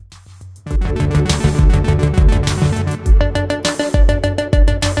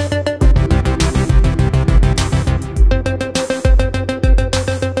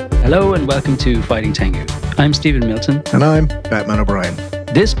Hello and welcome to Fighting Tengu. I'm Stephen Milton. And I'm Batman O'Brien.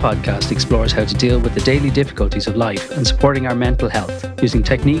 This podcast explores how to deal with the daily difficulties of life and supporting our mental health using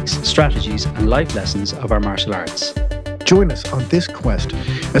techniques, strategies and life lessons of our martial arts. Join us on this quest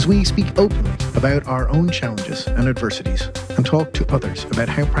as we speak openly about our own challenges and adversities and talk to others about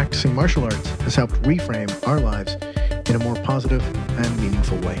how practicing martial arts has helped reframe our lives in a more positive and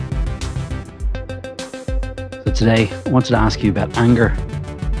meaningful way. So today, I wanted to ask you about anger.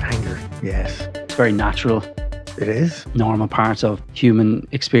 Anger, yes. It's very natural. It is. Normal part of human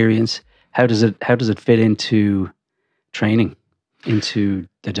experience. How does it fit into training, into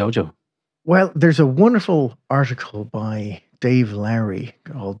the dojo? Well, there's a wonderful article by Dave Lowry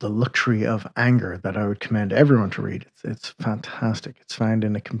called The Luxury of Anger that I would commend everyone to read. It's fantastic. It's found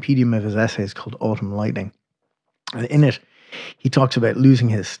in a compendium of his essays called Autumn Lightning. And in it, he talks about losing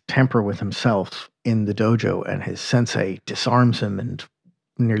his temper with himself in the dojo, and his sensei disarms him and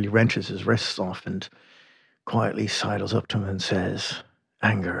nearly wrenches his wrists off and quietly sidles up to him and says,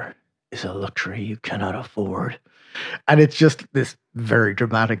 "Anger is a luxury you cannot afford." And it's just this very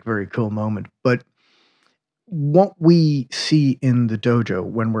dramatic, very cool moment. But what we see in the dojo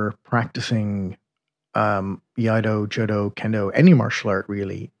when we're practicing Iaido, Judo, Kendo, any martial art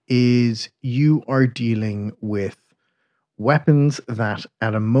really, is you are dealing with weapons that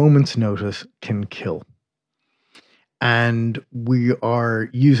at a moment's notice can kill. And we are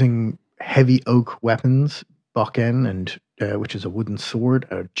using heavy oak weapons, bokken, and which is a wooden sword,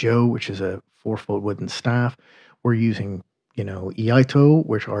 a jo, which is a 4-foot wooden staff. We're using, iaito,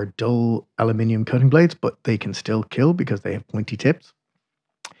 which are dull aluminium cutting blades, but they can still kill because they have pointy tips.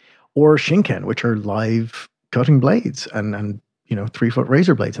 Or shinken, which are live cutting blades and 3-foot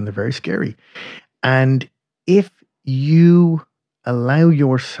razor blades, and they're very scary. And if you allow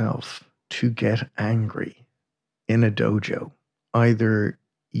yourself to get angry in a dojo, either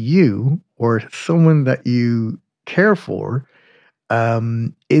you or someone that you care for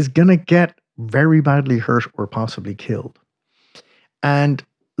is going to get very badly hurt or possibly killed. And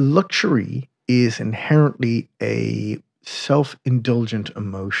luxury is inherently a self-indulgent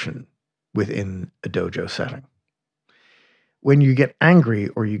emotion within a dojo setting. When you get angry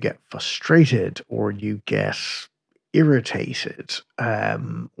or you get frustrated or you get irritated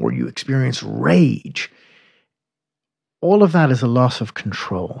or you experience rage, all of that is a loss of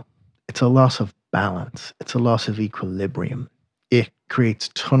control. It's a loss of balance. It's a loss of equilibrium. It creates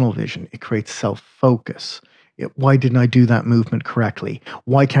tunnel vision. It creates self-focus. Why didn't I do that movement correctly?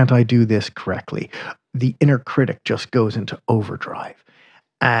 Why can't I do this correctly? The inner critic just goes into overdrive.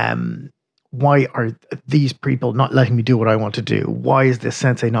 Why are these people not letting me do what I want to do? Why is this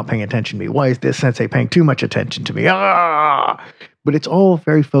sensei not paying attention to me? Why is this sensei paying too much attention to me? But it's all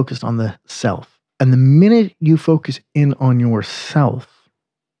very focused on the self. And the minute you focus in on yourself,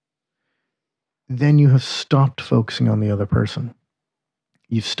 then you have stopped focusing on the other person.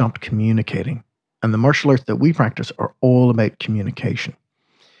 You've stopped communicating. And the martial arts that we practice are all about communication.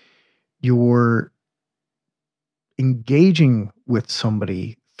 You're engaging with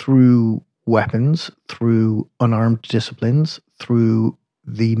somebody through weapons, through unarmed disciplines, through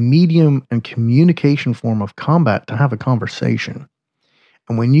the medium and communication form of combat to have a conversation.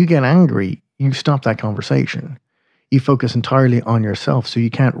 And when you get angry, you stop that conversation. You focus entirely on yourself, so you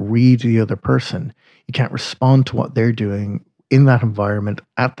can't read the other person. You can't respond to what they're doing in that environment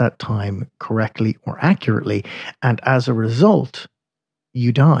at that time correctly or accurately. And as a result,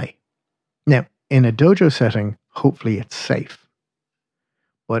 you die. Now, in a dojo setting, hopefully it's safe.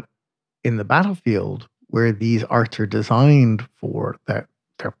 But in the battlefield, where these arts are designed for, that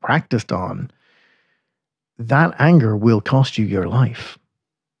they're practiced on, that anger will cost you your life.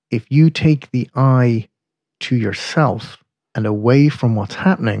 If you take the eye to yourself and away from what's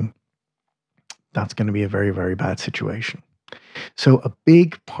happening, that's going to be a very, very bad situation. So a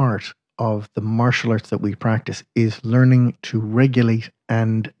big part of the martial arts that we practice is learning to regulate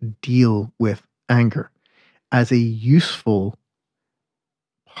and deal with anger as a useful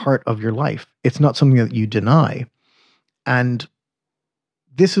part of your life. It's not something that you deny. And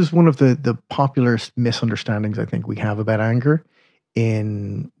this is one of the popular misunderstandings I think we have about anger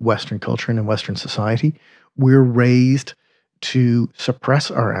in Western culture and in Western society. We're raised to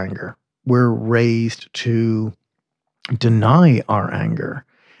suppress our anger. We're raised to deny our anger.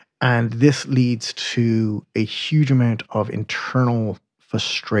 And this leads to a huge amount of internal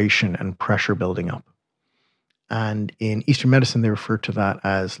frustration and pressure building up. And in Eastern medicine, they refer to that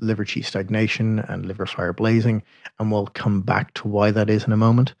as liver qi stagnation and liver fire blazing. And we'll come back to why that is in a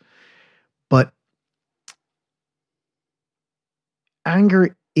moment. But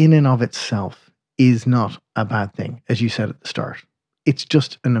anger in and of itself is not a bad thing, as you said at the start. it's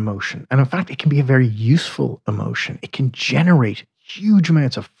just an emotion. And in fact, it can be a very useful emotion. It can generate huge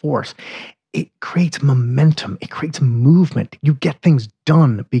amounts of force. It creates momentum. It creates movement. You get things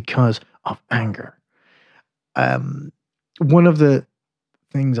done because of anger. One of the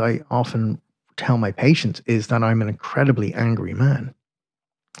things I often tell my patients is that I'm an incredibly angry man.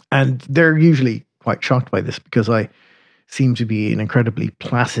 And they're usually quite shocked by this because I seem to be an incredibly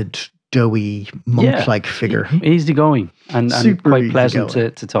placid, doughy, monk-like figure. Easygoing and quite pleasant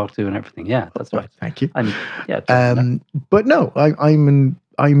to talk to and everything. Yeah, that's right. Thank you. But no, I'm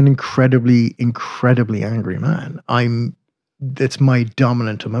an incredibly, incredibly angry man. That's my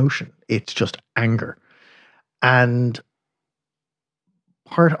dominant emotion. It's just anger. And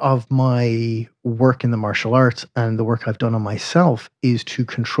part of my work in the martial arts and the work I've done on myself is to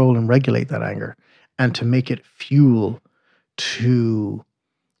control and regulate that anger and to make it fuel to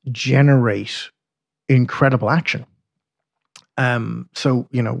generate incredible action. So,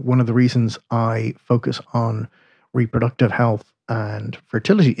 one of the reasons I focus on reproductive health and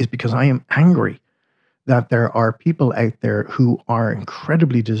fertility is because I am angry that there are people out there who are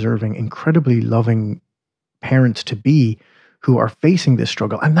incredibly deserving, incredibly loving parents to be who are facing this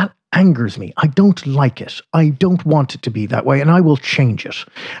struggle. And that angers me. I don't like it. I don't want it to be that way. And I will change it.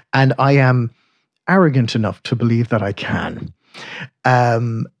 And I am arrogant enough to believe that I can.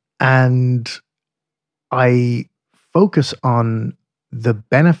 And I focus on the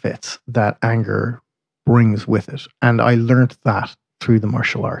benefits that anger brings with it. And I learned that through the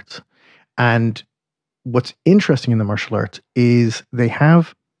martial arts. And what's interesting in the martial arts is they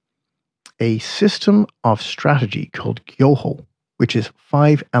have a system of strategy called Gyoho, which is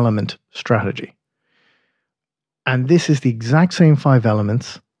 5-element strategy. And this is the exact same 5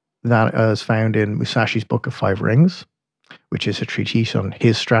 elements that is found in Musashi's Book of 5 Rings, which is a treatise on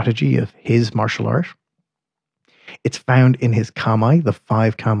his strategy of his martial art. It's found in his Kamae, the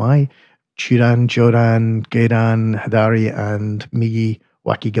 5 Kamae, Chudan, Jodan, Gedan, Hadari, and Migi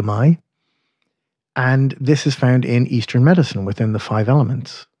Wakigamai. And this is found in Eastern medicine within the 5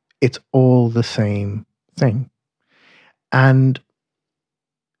 elements. It's all the same thing. And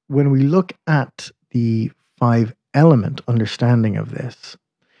when we look at the 5-element understanding of this,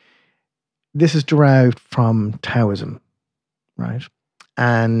 this is derived from Taoism, right?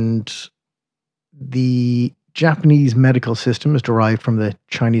 And the Japanese medical system is derived from the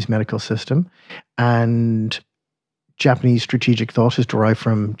Chinese medical system, and Japanese strategic thought is derived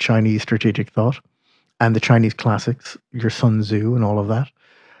from Chinese strategic thought, and the Chinese classics, your Sun Tzu and all of that.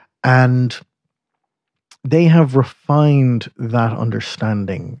 And they have refined that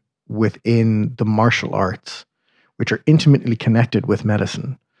understanding within the martial arts, which are intimately connected with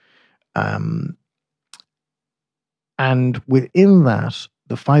medicine. And within that,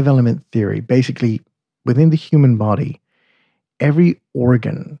 the 5-element theory, basically within the human body, every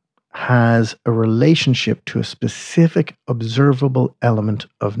organ has a relationship to a specific observable element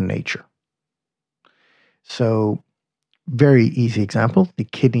of nature. So, very easy example, the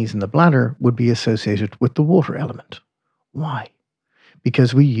kidneys and the bladder would be associated with the water element. Why?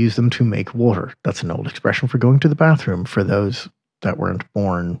 Because we use them to make water. That's an old expression for going to the bathroom for those that weren't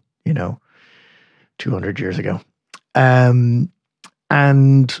born, 200 years ago. And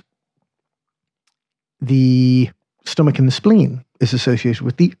the stomach and the spleen is associated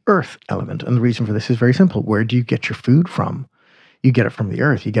with the earth element. And the reason for this is very simple. Where do you get your food from? You get it from the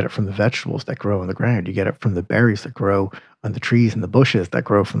earth. You get it from the vegetables that grow on the ground. You get it from the berries that grow on the trees and the bushes that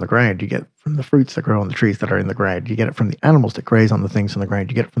grow from the ground. You get it from the fruits that grow on the trees that are in the ground. You get it from the animals that graze on the things on the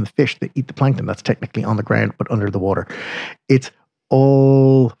ground. You get it from the fish that eat the plankton that's technically on the ground but under the water. It's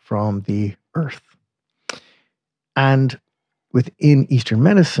all from the earth. And within Eastern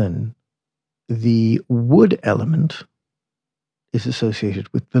medicine, the wood element is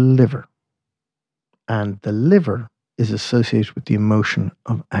associated with the liver. And the liver is associated with the emotion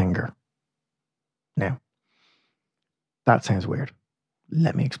of anger. Now, that sounds weird.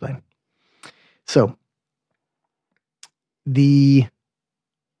 Let me explain. So, the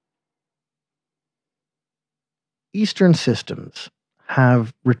Eastern systems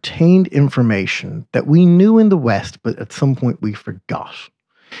have retained information that we knew in the West, but at some point we forgot.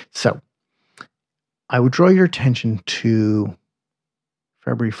 So, I would draw your attention to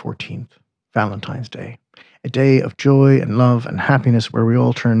February 14th, Valentine's Day. A day of joy and love and happiness where we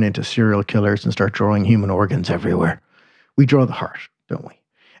all turn into serial killers and start drawing human organs everywhere. We draw the heart, don't we?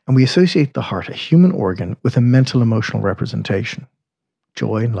 And we associate the heart, a human organ, with a mental emotional representation.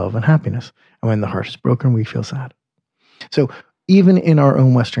 Joy and love and happiness. And when the heart is broken, we feel sad. So even in our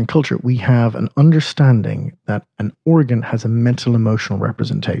own Western culture, we have an understanding that an organ has a mental emotional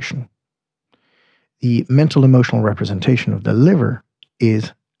representation. The mental emotional representation of the liver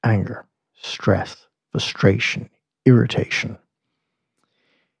is anger, stress, frustration, irritation.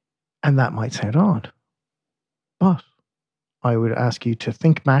 And that might sound odd, but I would ask you to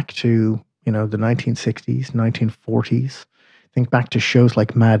think back to, the 1960s, 1940s. Think back to shows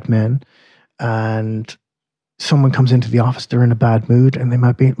like Mad Men, and someone comes into the office, they're in a bad mood, and they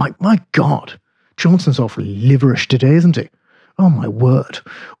might be like, my God, Johnson's awfully liverish today, isn't he? Oh, my word.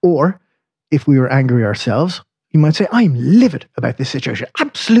 Or if we were angry ourselves, you might say, I'm livid about this situation.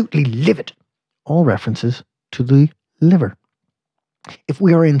 Absolutely livid. All references to the liver. If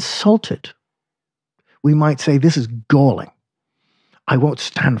we are insulted, we might say, this is galling. I won't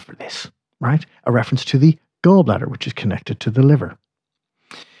stand for this, right? A reference to the gallbladder, which is connected to the liver.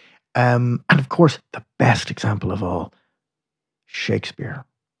 And of course, the best example of all, Shakespeare.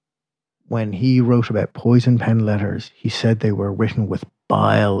 When he wrote about poison pen letters, he said they were written with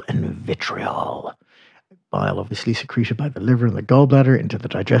bile and vitriol. Bile obviously secreted by the liver and the gallbladder into the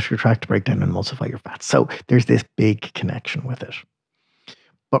digestive tract to break down and emulsify your fats. So there's this big connection with it.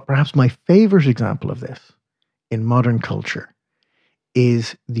 But perhaps my favorite example of this in modern culture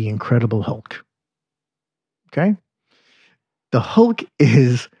is the Incredible Hulk. Okay? The Hulk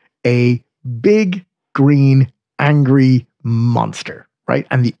is a big, green, angry monster, right?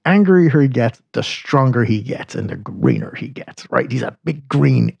 And the angrier he gets, the stronger he gets and the greener he gets, right? He's a big,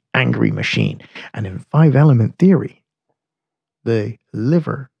 green, angry machine. And in 5-element theory, the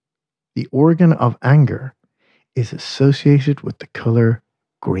liver, the organ of anger, is associated with the color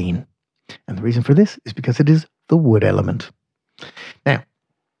green. And the reason for this is because it is the wood element. Now,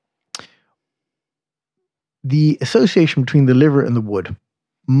 the association between the liver and the wood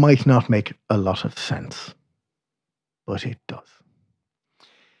might not make a lot of sense, but it does.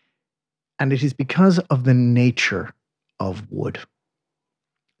 And it is because of the nature of wood.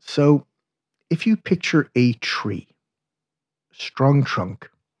 So if you picture a tree, strong trunk,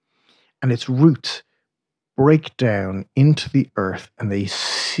 and its roots break down into the earth and they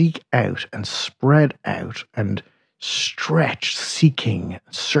seek out and spread out and stretch, seeking,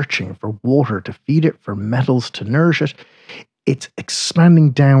 searching for water to feed it, for metals to nourish it, it's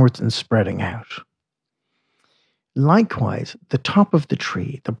expanding downwards and spreading out. Likewise, the top of the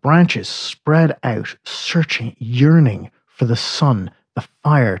tree, the branches spread out, searching, yearning for the sun, the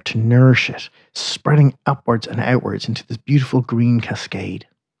fire to nourish it, spreading upwards and outwards into this beautiful green cascade.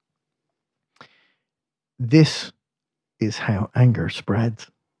 This is how anger spreads.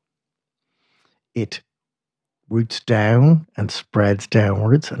 It roots down and spreads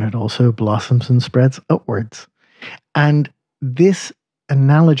downwards, and it also blossoms and spreads upwards. And this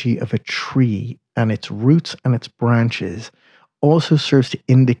analogy of a tree and its roots and its branches also serves to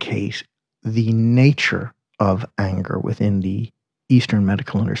indicate the nature of anger within the Eastern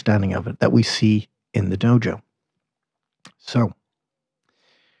medical understanding of it that we see in the dojo. So,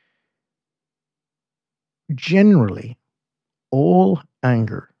 generally, all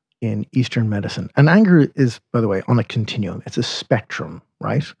anger in Eastern medicine, and anger is, by the way, on a continuum. It's a spectrum,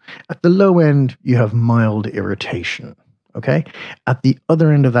 right? At the low end, you have mild irritation, okay? At the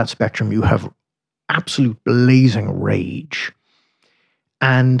other end of that spectrum, you have absolute blazing rage.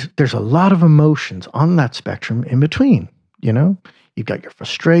 And there's a lot of emotions on that spectrum in between, You've got your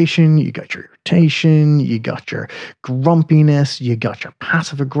frustration, you got your irritation, you got your grumpiness, you got your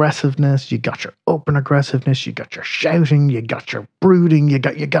passive aggressiveness, you got your open aggressiveness, you got your shouting, you got your brooding, you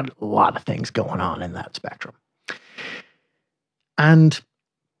got a lot of things going on in that spectrum. And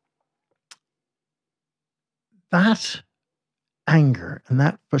that anger and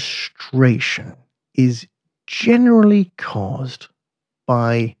that frustration is generally caused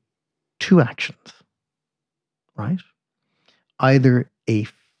by two actions, right? Either a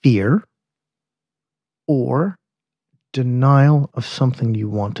fear or denial of something you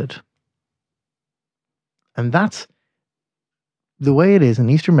wanted. And that's the way it is in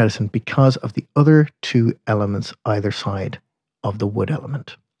Eastern medicine because of the other two elements either side of the wood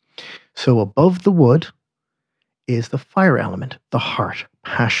element. So above the wood is the fire element, the heart,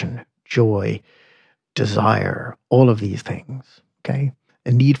 passion, joy, desire, all of these things, okay?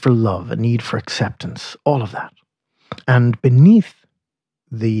 A need for love, a need for acceptance, all of that. And beneath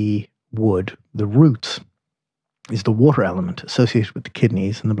the wood, the roots, is the water element associated with the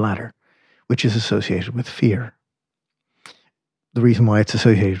kidneys and the bladder, which is associated with fear. The reason why it's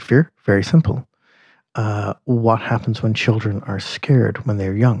associated with fear, very simple. What happens when children are scared when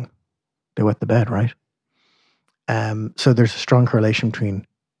they're young? They wet the bed, right? So there's a strong correlation between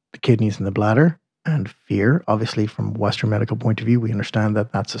the kidneys and the bladder and fear. Obviously, from a Western medical point of view, we understand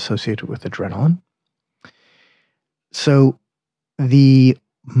that that's associated with adrenaline. So the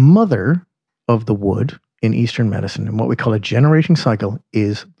mother of the wood in Eastern medicine, and what we call a generating cycle,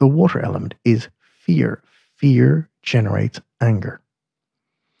 is the water element, is fear. Fear generates anger.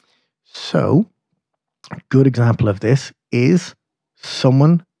 So, a good example of this is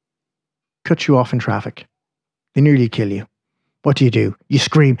someone cuts you off in traffic. They nearly kill you. What do? You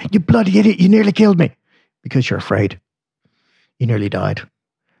scream, "You bloody idiot, you nearly killed me," because you're afraid. You nearly died.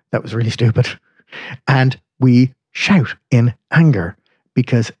 That was really stupid. And we shout in anger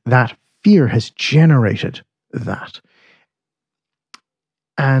because that fear has generated that.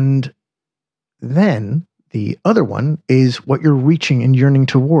 And then the other one is what you're reaching and yearning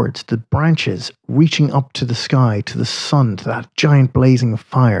towards, the branches reaching up to the sky, to the sun, to that giant blazing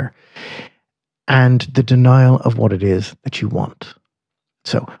fire, and the denial of what it is that you want.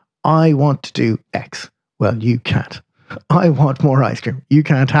 So, I want to do X. Well, you can't. I want more ice cream. You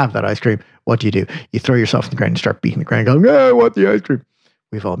can't have that ice cream. What do? You throw yourself on the ground and start beating the ground, going, "Yeah, I want the ice cream."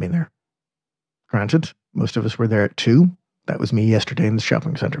 We've all been there. Granted, most of us were there at 2. That was me yesterday in the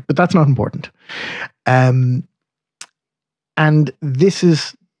shopping center, but that's not important. And this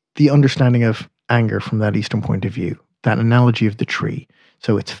is the understanding of anger from that Eastern point of view, that analogy of the tree.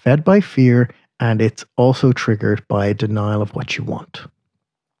 So it's fed by fear, and it's also triggered by a denial of what you want.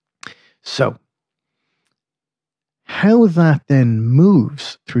 So, how that then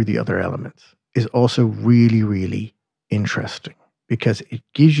moves through the other elements is also really, really interesting, because it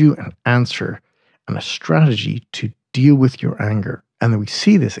gives you an answer and a strategy to deal with your anger. And then we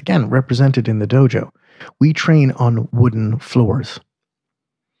see this again represented in the dojo. We train on wooden floors.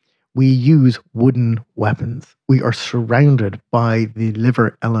 We use wooden weapons. We are surrounded by the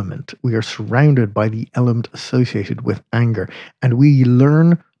liver element. We are surrounded by the element associated with anger. And we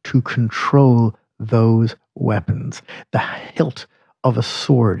learn to control those weapons. The hilt of a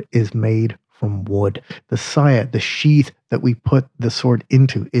sword is made from wood. The saya, the sheath that we put the sword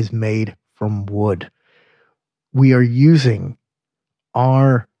into, is made from wood. We are using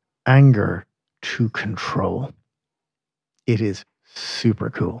our anger to control. It is super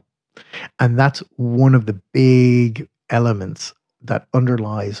cool. And that's one of the big elements that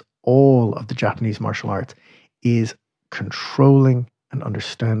underlies all of the Japanese martial arts, is controlling and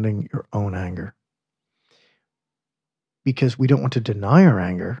understanding your own anger. Because we don't want to deny our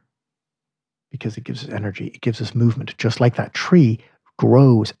anger, because it gives us energy, it gives us movement. Just like that tree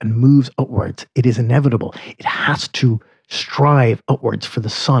grows and moves upwards, it is inevitable. It has to strive upwards for the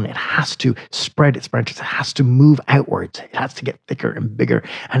sun. It has to spread its branches. It has to move outwards. It has to get thicker and bigger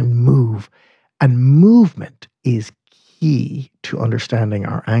and move. And movement is key to understanding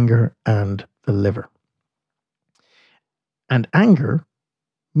our anger and the liver. And anger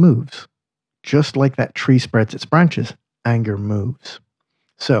moves. Just like that tree spreads its branches, anger moves.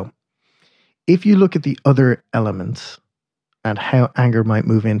 So, if you look at the other elements and how anger might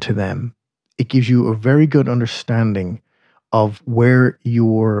move into them, it gives you a very good understanding of where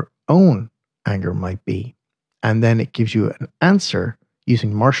your own anger might be. And then it gives you an answer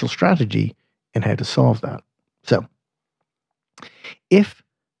using martial strategy in how to solve that. So, if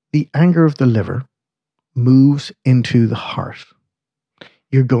the anger of the liver moves into the heart,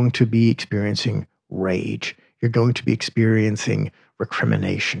 you're going to be experiencing rage. You're going to be experiencing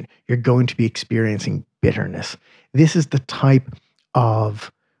recrimination. You're going to be experiencing bitterness. This is the type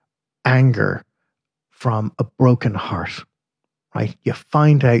of anger from a broken heart, right? You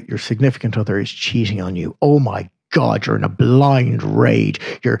find out your significant other is cheating on you. Oh my God, you're in a blind rage.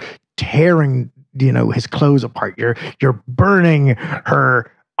 You're tearing, his clothes apart. You're burning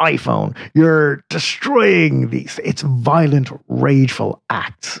her iPhone. You're destroying these. It's violent, rageful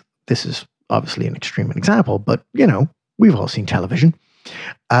acts. This is obviously an extreme example, but we've all seen television.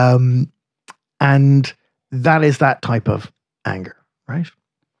 And that is that type of anger, right?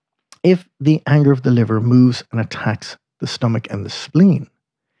 If the anger of the liver moves and attacks the stomach and the spleen,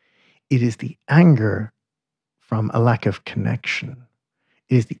 it is the anger from a lack of connection.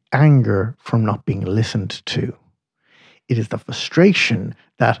 It is the anger from not being listened to. It is the frustration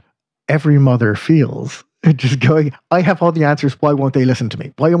that every mother feels, just going, "I have all the answers. Why won't they listen to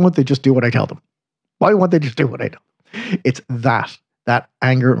me? Why won't they just do what I tell them? Why won't they just do what I tell them?" It's that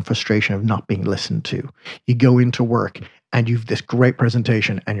anger and frustration of not being listened to. You go into work and you've this great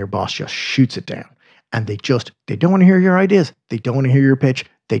presentation and your boss just shoots it down. And they don't want to hear your ideas. They don't want to hear your pitch.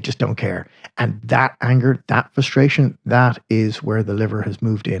 They just don't care. And that anger, that frustration, that is where the liver has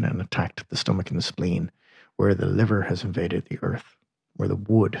moved in and attacked the stomach and the spleen, where the liver has invaded the earth, where the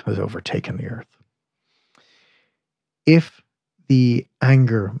wood has overtaken the earth. If the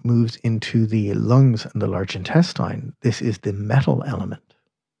anger moves into the lungs and the large intestine, this is the metal element.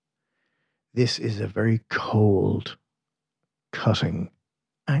 This is a very cold, cutting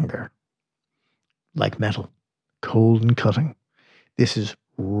anger. like metal, cold and cutting. This is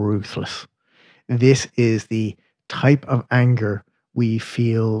ruthless. This is the type of anger we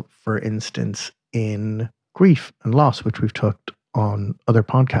feel, for instance, in grief and loss, which we've talked on other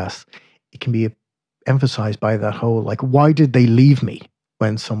podcasts. It can be emphasized by that whole, like, why did they leave me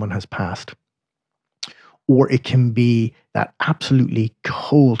when someone has passed? Or it can be that absolutely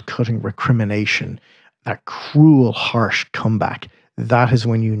cold cutting recrimination, that cruel, harsh comeback. That is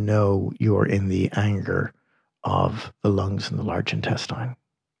when you know you're in the anger of the lungs and the large intestine.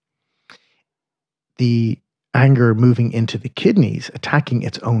 The anger moving into the kidneys, attacking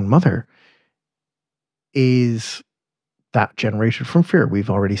its own mother, is that generated from fear. We've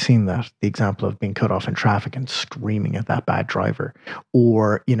already seen that. The example of being cut off in traffic and screaming at that bad driver,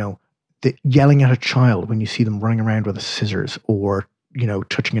 or, the yelling at a child when you see them running around with a scissors, or,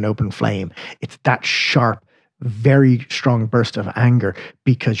 touching an open flame. It's that sharp, very strong burst of anger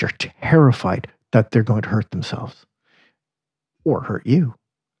because you're terrified that they're going to hurt themselves or hurt you.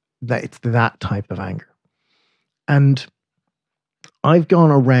 That it's that type of anger. And I've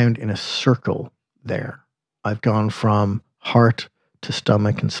gone around in a circle there. I've gone from heart to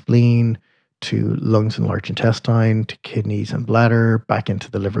stomach and spleen, to lungs and large intestine, to kidneys and bladder, back into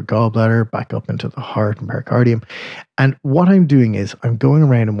the liver, gallbladder, back up into the heart and pericardium. And what I'm doing is I'm going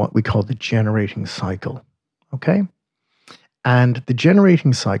around in what we call the generating cycle. Okay? And the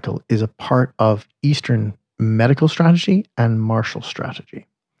generating cycle is a part of Eastern medical strategy and martial strategy.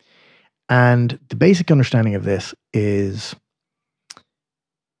 And the basic understanding of this is,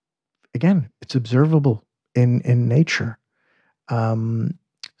 again, it's observable in nature.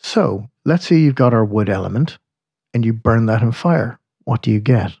 So let's say you've got our wood element and you burn that in fire. What do you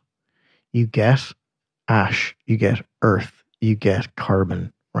get? You get ash, you get earth, you get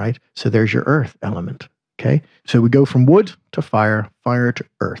carbon, right? So there's your earth element. Okay. So we go from wood to fire, fire to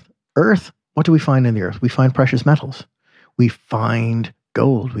earth. Earth, what do we find in the earth? We find precious metals. We find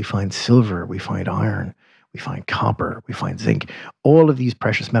gold, we find silver, we find iron, we find copper, we find zinc. All of these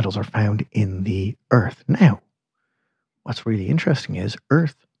precious metals are found in the earth. Now, what's really interesting is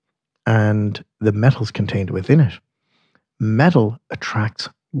earth and the metals contained within it. Metal attracts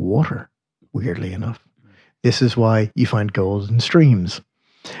water, weirdly enough. This is why you find gold in streams.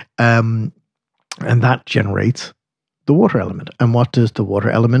 And that generates the water element. And what does the water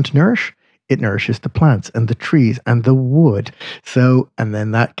element nourish? It nourishes the plants and the trees and the wood. So, and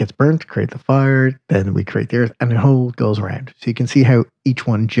then that gets burnt to create the fire. Then we create the earth, and the whole goes around. So you can see how each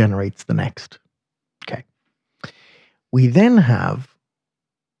one generates the next. Okay. We then have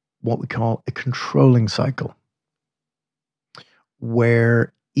what we call a controlling cycle,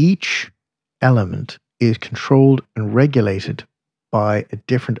 where each element is controlled and regulated by a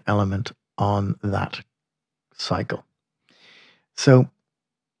different element on that cycle. So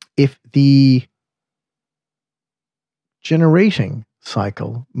if the generating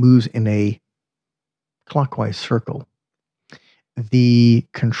cycle moves in a clockwise circle, the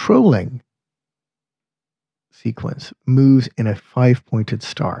controlling sequence moves in a 5-pointed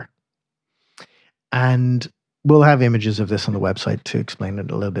star. And we'll have images of this on the website to explain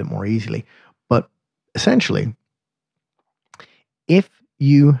it a little bit more easily. But essentially, if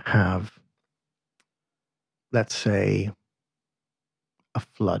you have, let's say, a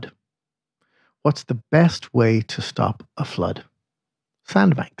flood, what's the best way to stop a flood?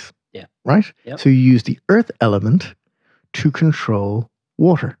 Sandbanks. Yeah. Right? Yep. So you use the earth element to control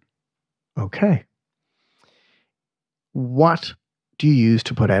water. Okay. What do you use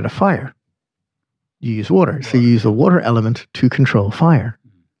to put out a fire? You use water. So you use the water element to control fire.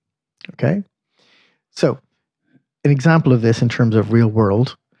 Okay. So an example of this in terms of real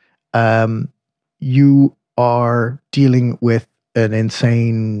world, you are dealing with an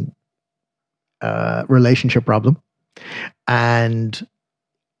insane relationship problem, and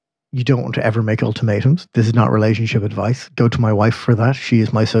you don't want to ever make ultimatums. This is not relationship advice. Go to my wife for that. She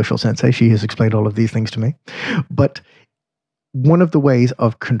is my social sensei. She has explained all of these things to me. But one of the ways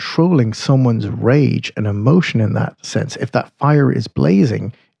of controlling someone's rage and emotion in that sense, if that fire is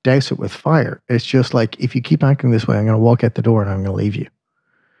blazing, douse it with fire. It's just like, if you keep acting this way, I'm going to walk out the door and I'm going to leave you.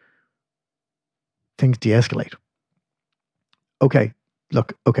 Things de-escalate. Okay,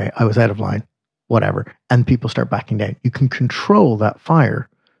 look, okay, I was out of line, whatever. And people start backing down. You can control that fire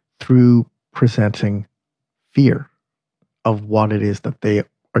through presenting fear of what it is that they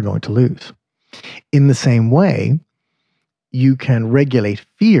are going to lose. In the same way, you can regulate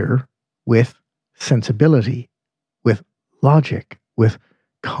fear with sensibility, with logic, with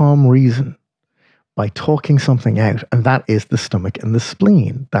calm reason, by talking something out. And that is the stomach and the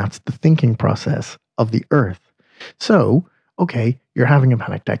spleen. That's the thinking process of the earth. So, Okay, you're having a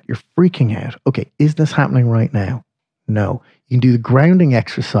panic attack. You're freaking out. Okay, is this happening right now? No. You can do the grounding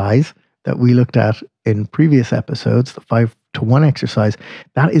exercise that we looked at in previous episodes, the 5-to-1 exercise.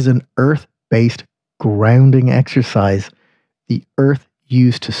 That is an earth-based grounding exercise. The earth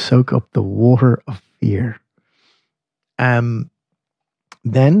used to soak up the water of fear.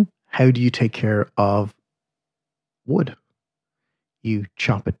 Then, how do you take care of wood? You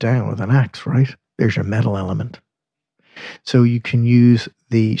chop it down with an axe, right? There's your metal element. So you can use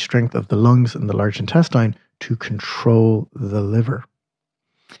the strength of the lungs and the large intestine to control the liver.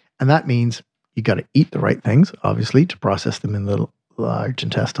 And that means you got to eat the right things, obviously, to process them in the large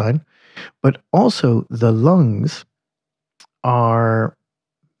intestine. But also, the lungs are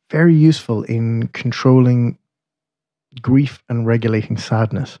very useful in controlling grief and regulating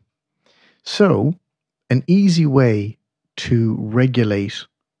sadness. So, an easy way to regulate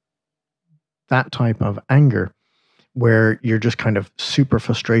that type of anger, where you're just kind of super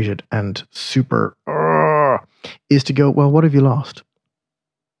frustrated and super, is to go, well, what have you lost?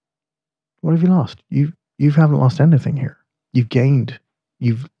 What have you lost? You haven't lost anything here. You've gained.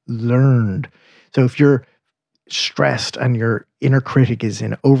 You've learned. So if you're stressed and your inner critic is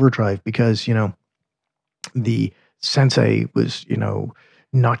in overdrive because, the sensei was,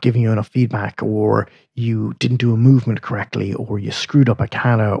 not giving you enough feedback, or you didn't do a movement correctly, or you screwed up a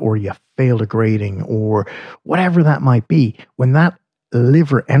kata, or you failed a grading, or whatever that might be, when that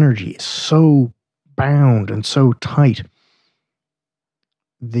liver energy is so bound and so tight,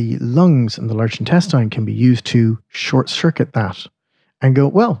 the lungs and the large intestine can be used to short circuit that and go,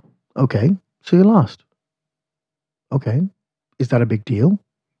 well, okay, so you lost. Okay, is that a big deal?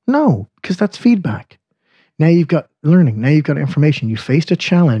 No, because that's feedback. Now you've got learning. Now you've got information. You faced a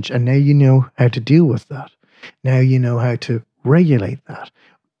challenge, and now you know how to deal with that. Now you know how to regulate that.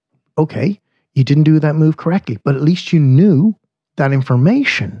 Okay, you didn't do that move correctly, but at least you knew that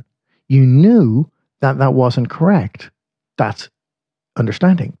information. You knew that that wasn't correct. That's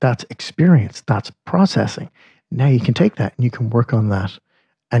understanding. That's experience. That's processing. Now you can take that and you can work on that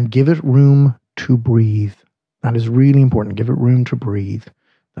and give it room to breathe. That is really important. Give it room to breathe.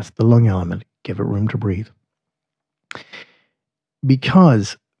 That's the lung element. Give it room to breathe.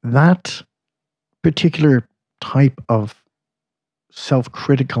 Because that particular type of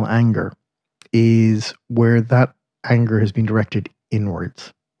self-critical anger is where that anger has been directed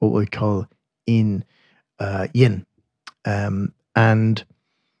inwards, what we call yin. And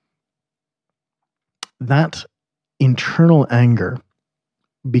that internal anger,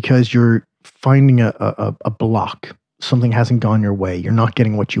 because you're finding a block, something hasn't gone your way, you're not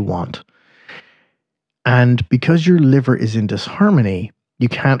getting what you want. And because your liver is in disharmony, you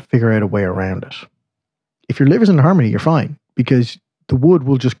can't figure out a way around it. If your liver's in harmony, you're fine, because the wood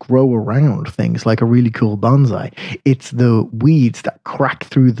will just grow around things like a really cool bonsai. It's the weeds that crack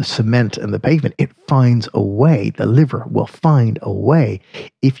through the cement and the pavement. It finds a way. The liver will find a way.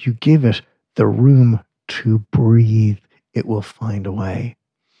 If you give it the room to breathe, it will find a way.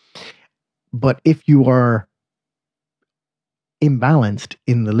 But if you are imbalanced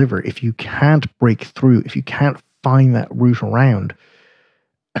in the liver, if you can't break through, if you can't find that route around,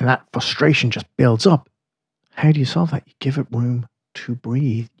 and that frustration just builds up, how do you solve that? You give it room to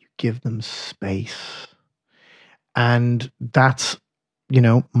breathe. You give them space. And that's,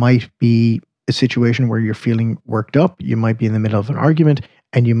 might be a situation where you're feeling worked up. You might be in the middle of an argument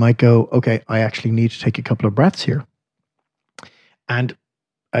and you might go, okay, I actually need to take a couple of breaths here. And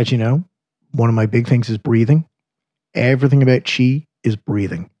as you know, one of my big things is breathing. Everything about chi is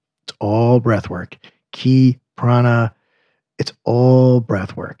breathing. It's all breath work. Ki, prana, it's all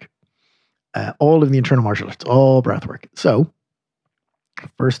breath work. All of the internal martial arts, all breath work. So,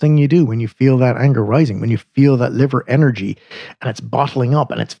 first thing you do when you feel that anger rising, when you feel that liver energy and it's bottling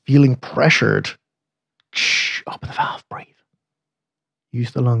up and it's feeling pressured, open the valve, breathe.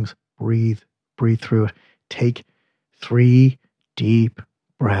 Use the lungs, breathe through it. Take 3 deep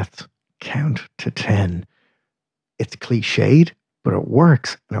breaths, count to 10. It's cliched, but it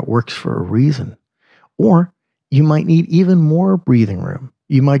works, and it works for a reason. Or you might need even more breathing room.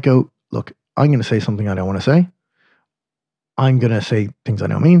 You might go, look, I'm going to say something I don't want to say. I'm going to say things I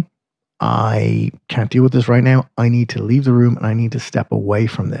don't mean. I can't deal with this right now. I need to leave the room and I need to step away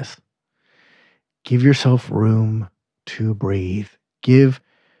from this. Give yourself room to breathe. Give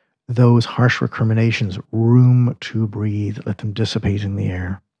those harsh recriminations room to breathe. Let them dissipate in the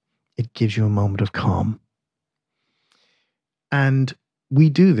air. It gives you a moment of calm. And we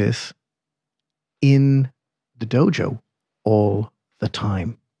do this in the dojo all the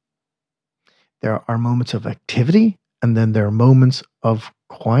time. There are moments of activity, and then there are moments of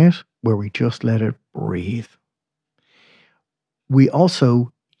quiet where we just let it breathe. we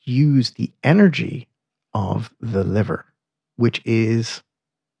also use the energy of the liver, which is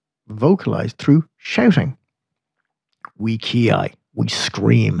vocalized through shouting. We ki, we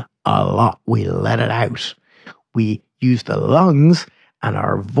scream a lot, we let it out. We use the lungs and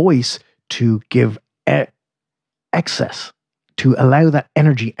our voice to give excess, to allow that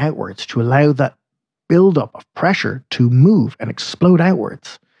energy outwards, to allow that buildup of pressure to move and explode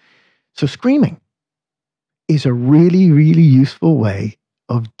outwards. So screaming is a really, really useful way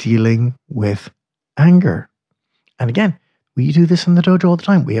of dealing with anger. And again, we do this in the dojo all the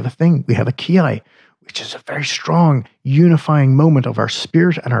time. We have a thing, we have a ki, which is a very strong unifying moment of our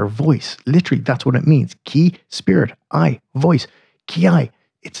spirit and our voice. Literally, that's what it means. Ki, spirit, I, voice. Ki,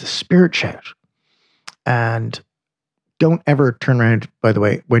 it's a spirit shout. And don't ever turn around, by the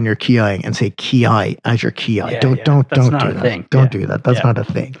way, when you're ki-ing and say ki as your ki. Don't do that. Don't do that. That's not a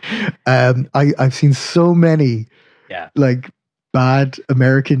thing. I've seen so many like bad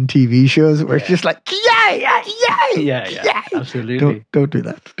American TV shows where it's just like yeah, absolutely. Don't do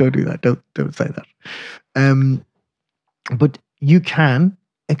that. Don't do that. Don't say that. But you can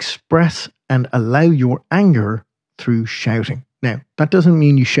express and allow your anger through shouting. Now, that doesn't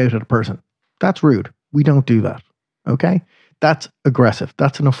mean you shout at a person. That's rude. We don't do that. Okay? That's aggressive.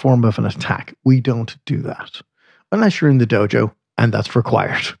 That's in a form of an attack. We don't do that. Unless you're in the dojo and that's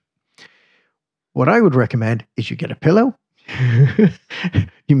required. What I would recommend is you get a pillow,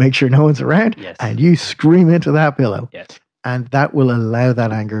 you make sure no one's around, and you scream into that pillow. Yes. And that will allow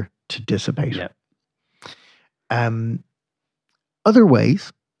that anger to dissipate. Yeah. Other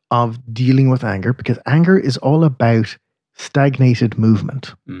ways of dealing with anger, because anger is all about stagnated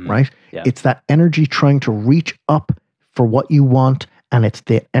movement, right? Yeah. It's that energy trying to reach up for what you want, and it's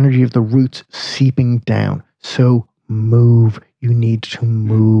the energy of the roots seeping down. So move. You need to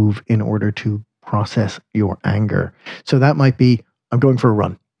move in order to process your anger. So that might be, I'm going for a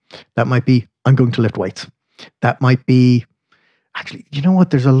run. That might be, I'm going to lift weights. That might be, actually, you know what?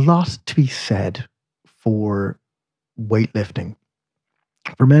 There's a lot to be said for weightlifting.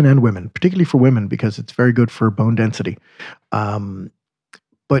 For men and women, particularly for women, because it's very good for bone density. But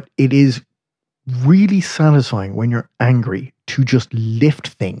it is really satisfying when you're angry to just lift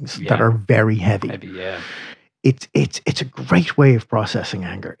things that are very heavy. It's a great way of processing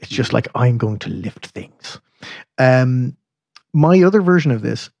anger. It's just like, I'm going to lift things. My other version of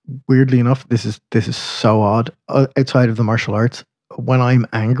this, weirdly enough, this is so odd. Outside of the martial arts, when I'm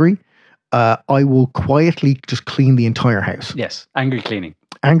angry, I will quietly just clean the entire house. Yes, angry cleaning.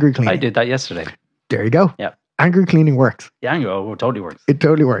 Angry cleaning. I did that yesterday. There you go. Yeah. Angry cleaning works. Yeah, totally works. It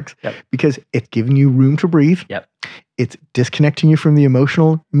totally works. Yep. Because it's giving you room to breathe. Yep. It's disconnecting you from the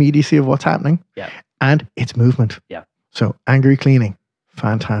emotional immediacy of what's happening. Yeah. And it's movement. Yeah. So angry cleaning,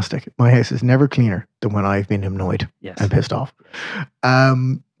 fantastic. My house is never cleaner than when I've been annoyed and pissed off,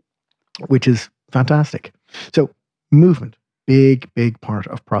 which is fantastic. So movement, big part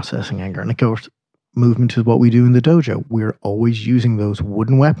of processing anger. And of course, movement is what we do in the dojo. We're always using those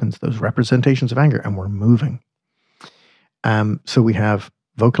wooden weapons, those representations of anger, and we're moving. So we have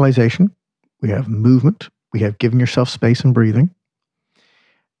vocalization, we have movement, we have giving yourself space and breathing.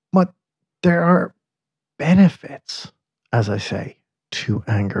 But there are benefits, as I say, to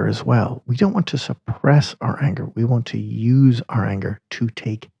anger as well. We don't want to suppress our anger. We want to use our anger to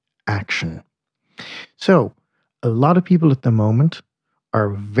take action. So a lot of people at the moment are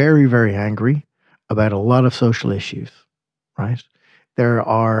very, very angry about a lot of social issues, right? There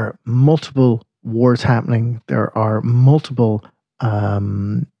are multiple wars happening. There are multiple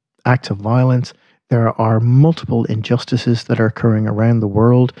acts of violence. There are multiple injustices that are occurring around the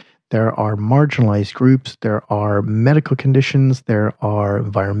world. There are marginalized groups. There are medical conditions. There are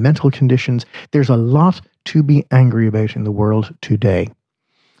environmental conditions. There's a lot to be angry about in the world today.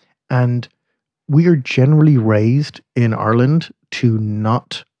 And we are generally raised in Ireland to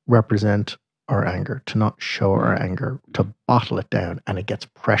not represent our anger, to not show our anger, to bottle it down, and it gets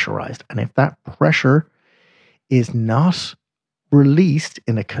pressurized. And if that pressure is not released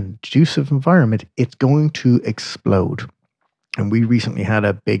in a conducive environment, it's going to explode. And we recently had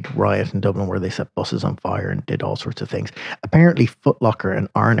a big riot in Dublin where they set buses on fire and did all sorts of things. Apparently, Foot Locker and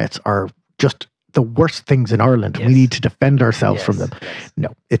Arnott's are just the worst things in Ireland. We need to defend ourselves from them.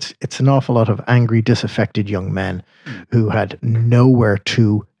 No, it's an awful lot of angry, disaffected young men who had nowhere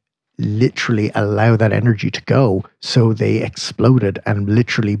to literally allow that energy to go. So they exploded and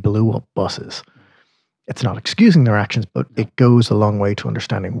literally blew up buses. It's not excusing their actions, but it goes a long way to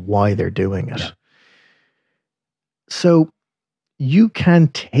understanding why they're doing it. Yeah. So you can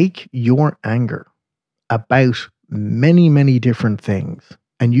take your anger about many, many different things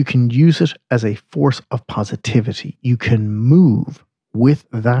and you can use it as a force of positivity. You can move with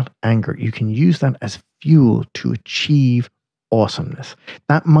that anger. You can use that as fuel to achieve awesomeness.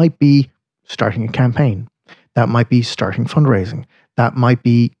 That might be starting a campaign. That might be starting fundraising. That might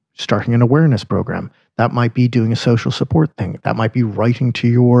be starting an awareness program. That might be doing a social support thing. That might be writing to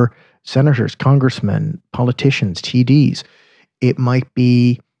your senators, congressmen, politicians, TDs. It might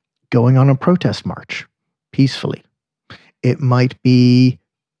be going on a protest march peacefully. It might be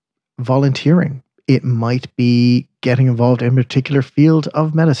volunteering. It might be getting involved in a particular field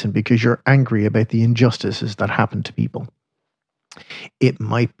of medicine because you're angry about the injustices that happen to people. It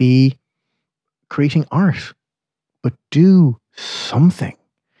might be creating art, but do something.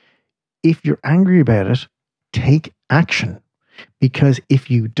 If you're angry about it, take action. Because if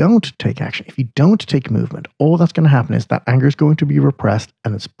you don't take action, if you don't take movement, all that's going to happen is that anger is going to be repressed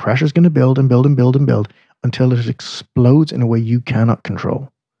and its pressure is going to build and build and build and build until it explodes in a way you cannot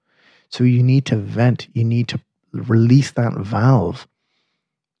control. So you need to vent. You need to release that valve.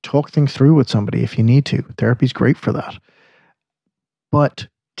 Talk things through with somebody if you need to. Therapy is great for that. But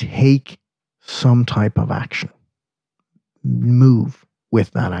take some type of action. Move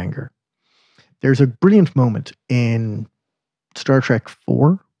with that anger. There's a brilliant moment in Star Trek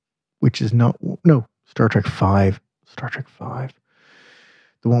 4, which is not, no, Star Trek 5. Star Trek 5.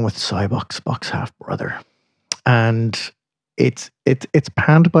 The one with Spock's half-brother. And it's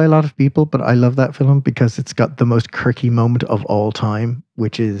panned by a lot of people, but I love that film because it's got the most Kirky moment of all time,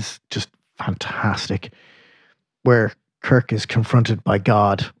 which is just fantastic, where Kirk is confronted by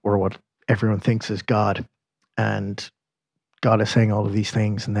God, or what everyone thinks is God, and God is saying all of these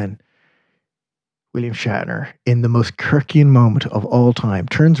things, and then William Shatner, in the most Kirkian moment of all time,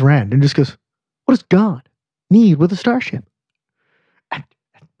 turns around and just goes, "What does God need with a starship?" And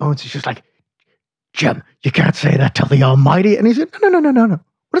Bones is just like, "Jim, you can't say that to the Almighty." And he said, No.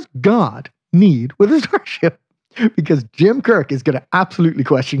 What does God need with a starship? Because Jim Kirk is going to absolutely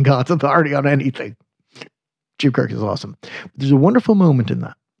question God's authority on anything. Jim Kirk is awesome. There's a wonderful moment in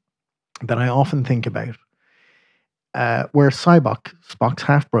that I often think about, where Spock's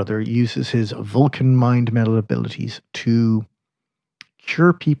half-brother, uses his Vulcan mind metal abilities to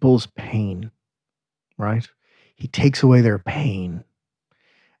cure people's pain, right? He takes away their pain,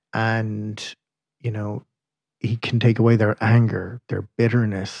 and, he can take away their anger, their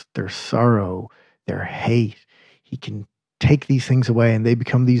bitterness, their sorrow, their hate. He can take these things away and they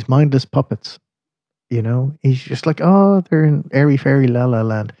become these mindless puppets. He's just like, oh, they're in airy fairy la la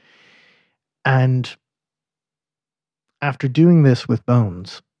land. And after doing this with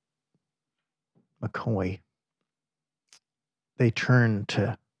Bones, McCoy, they turn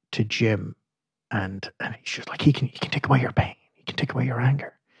to Jim, and he's just like, he can take away your pain. He can take away your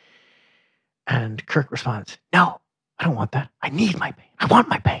anger. And Kirk responds, "No, I don't want that. I need my pain. I want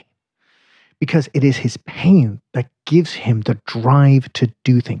my pain." Because it is his pain that gives him the drive to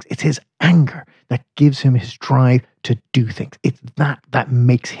do things. It's his anger that gives him his drive to do things. It's that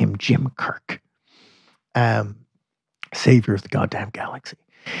makes him Jim Kirk, savior of the goddamn galaxy.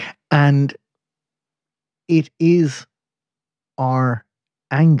 And it is our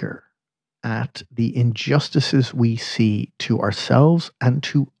anger at the injustices we see to ourselves and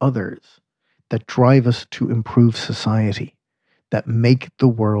to others that drive us to improve society, that make the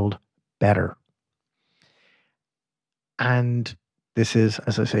world better. And this is,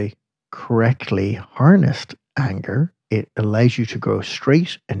 as I say, correctly harnessed anger. It allows you to grow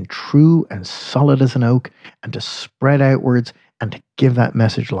straight and true and solid as an oak, and to spread outwards and to give that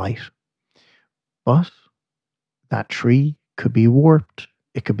message light. But that tree could be warped.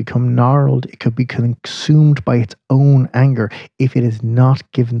 It could become gnarled. It could be consumed by its own anger if it is not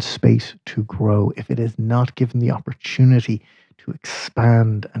given space to grow, if it is not given the opportunity to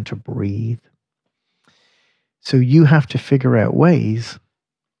expand and to breathe. So you have to figure out ways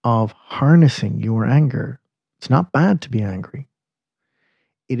of harnessing your anger. It's not bad to be angry.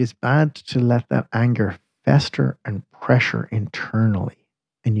 It is bad to let that anger fester and pressure internally.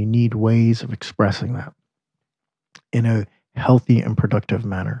 And you need ways of expressing that in a healthy and productive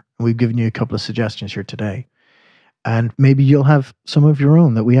manner. And we've given you a couple of suggestions here today. And maybe you'll have some of your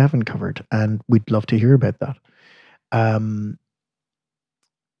own that we haven't covered. And we'd love to hear about that.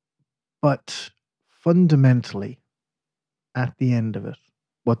 But fundamentally, at the end of it,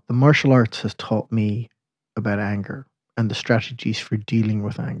 what the martial arts has taught me about anger and the strategies for dealing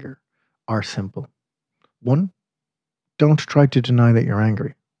with anger are simple. One, don't try to deny that you're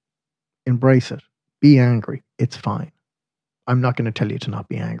angry. Embrace it. Be angry. It's fine. I'm not going to tell you to not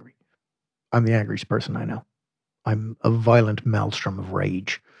be angry. I'm the angriest person I know. I'm a violent maelstrom of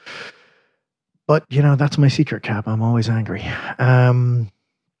rage. But, that's my secret, Cap. I'm always angry.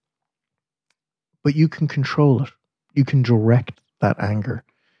 but you can control it. You can direct that anger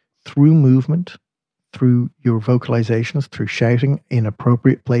through movement, through your vocalizations, through shouting in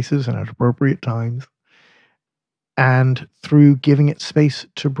appropriate places and at appropriate times, and through giving it space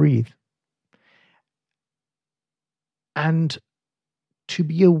to breathe. And to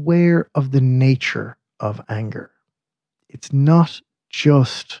be aware of the nature of anger. It's not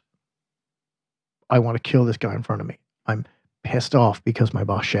just, I want to kill this guy in front of me. I'm pissed off because my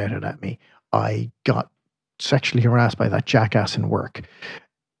boss shouted at me. I got sexually harassed by that jackass in work.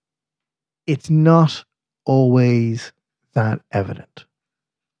 It's not always that evident.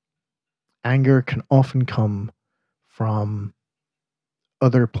 Anger can often come from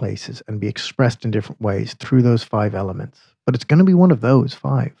other places and be expressed in different ways through those 5 elements. But it's going to be one of those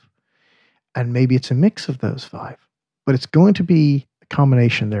 5. And maybe it's a mix of those 5. But it's going to be a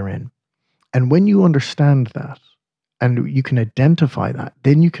combination therein. And when you understand that, and you can identify that,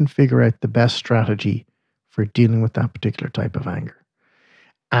 then you can figure out the best strategy for dealing with that particular type of anger.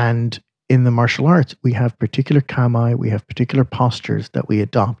 And in the martial arts, we have particular kami, we have particular postures that we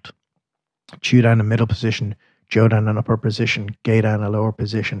adopt. Chudan in middle position, Jodan in upper position, Gaidan in a lower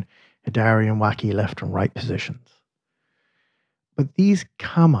position, Hidari and Waki left and right positions. But these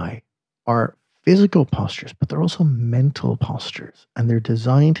kami are physical postures, but they're also mental postures. And they're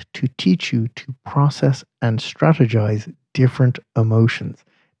designed to teach you to process and strategize different emotions,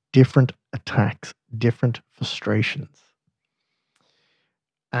 different attacks, different frustrations.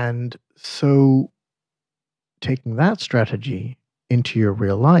 And so taking that strategy into your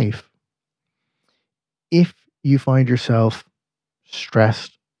real life, if you find yourself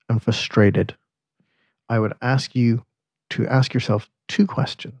stressed and frustrated, I would ask you to ask yourself 2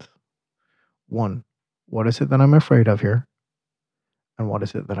 questions. 1, what is it that I'm afraid of here? And what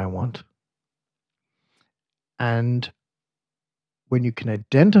is it that I want? And when you can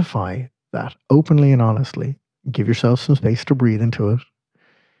identify that openly and honestly, give yourself some space to breathe into it,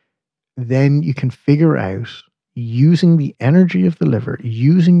 then you can figure out, using the energy of the liver,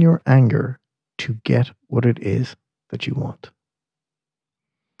 using your anger to get what it is that you want.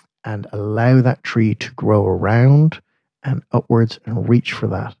 And allow that tree to grow around and upwards and reach for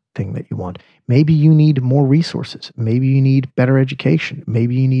that thing that you want. Maybe you need more resources. Maybe you need better education.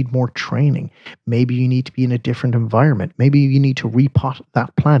 Maybe you need more training. Maybe you need to be in a different environment. Maybe you need to repot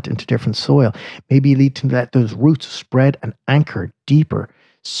that plant into different soil. Maybe you need to let those roots spread and anchor deeper.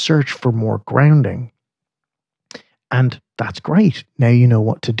 Search for more grounding. And that's great. Now you know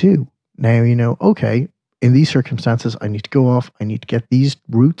what to do. Now you know, okay, in these circumstances, I need to go off. I need to get these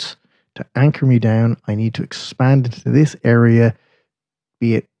roots to anchor me down. I need to expand into this area,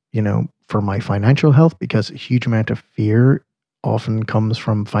 be it, for my financial health, because a huge amount of fear often comes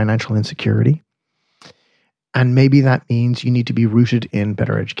from financial insecurity. And maybe that means you need to be rooted in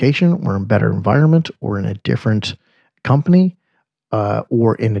better education or in better environment or in a different company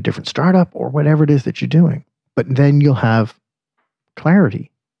or in a different startup or whatever it is that you're doing. But then you'll have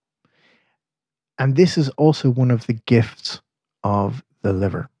clarity. And this is also one of the gifts of the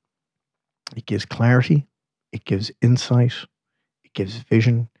liver. It gives clarity, it gives insight, it gives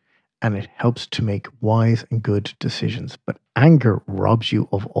vision, and it helps to make wise and good decisions. But anger robs you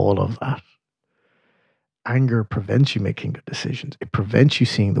of all of that. Anger prevents you making good decisions. It prevents you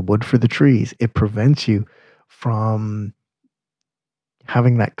seeing the wood for the trees. It prevents you from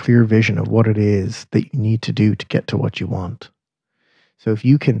having that clear vision of what it is that you need to do to get to what you want. So if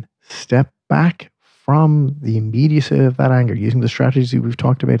you can step back from the immediacy of that anger, using the strategies that we've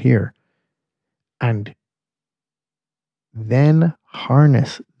talked about here, and then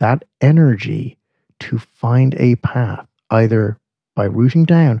harness that energy to find a path, either by rooting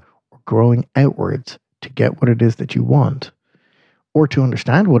down or growing outwards to get what it is that you want, or to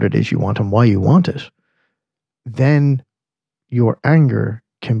understand what it is you want and why you want it, then your anger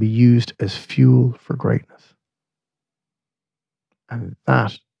can be used as fuel for greatness. And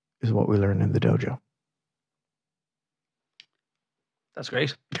that is what we learn in the dojo. That's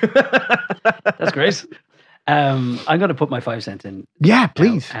great. That's great. I'm going to put my 5 cents in. Yeah,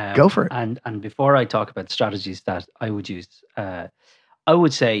 please. Go for it. And before I talk about strategies that I would use, I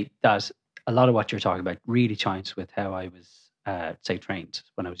would say that a lot of what you're talking about really chimes with how I was, say, trained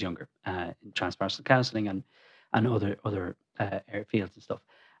when I was younger in transpersonal counseling and other fields and stuff.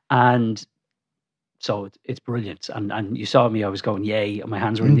 And so it's brilliant. And you saw me, I was going, yay, and my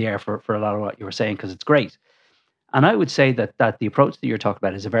hands were in the air for a lot of what you were saying, because it's great. And I would say that the approach that you're talking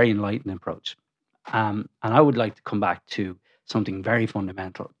about is a very enlightened approach. And I would like to come back to something very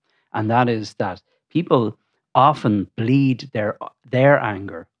fundamental. And that is that people often bleed their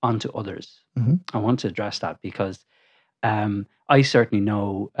anger onto others. Mm-hmm. I want to address that because I certainly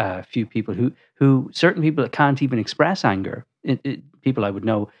know a few people who certain people that can't even express anger. People I would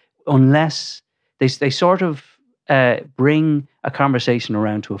know unless they sort of bring a conversation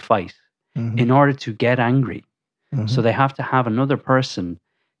around to a fight Mm-hmm. in order to get angry. Mm-hmm. So they have to have another person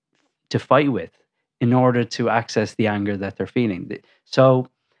to fight with in order to access the anger that they're feeling. So,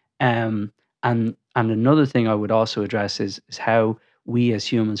 and another thing I would also address is how we as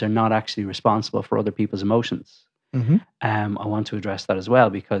humans are not actually responsible for other people's emotions. Mm-hmm. I want to address that as well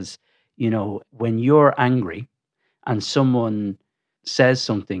because when you're angry and someone says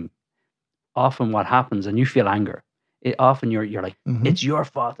something, often what happens, and you feel anger, often you're like, Mm-hmm. it's your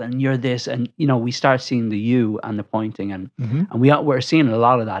fault and you're this, and we start seeing the you and the pointing, and Mm-hmm. we're seeing a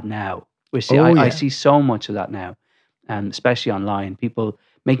lot of that now. Oh I yeah. see so much of that now, especially online. People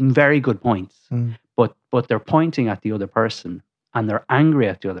making very good points, Mm. but they're pointing at the other person and they're angry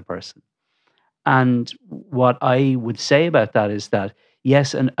at the other person. And what I would say about that is that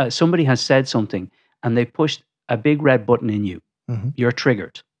yes, and somebody has said something and they pushed a big red button in you. Mm-hmm. You're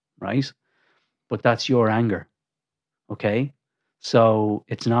triggered, right? But that's your anger. Okay. So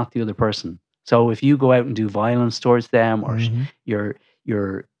it's not the other person. So if you go out and do violence towards them, or Mm-hmm.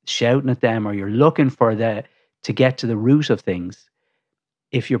 you're shouting at them, or you're looking for to get to the root of things,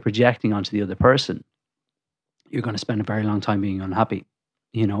 if you're projecting onto the other person, you're going to spend a very long time being unhappy.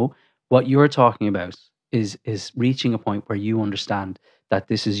 What you're talking about is reaching a point where you understand that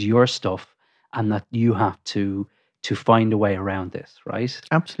this is your stuff and that you have to find a way around this, right?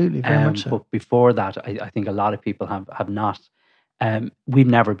 Absolutely, very much so. But before that, I think a lot of people have not. We've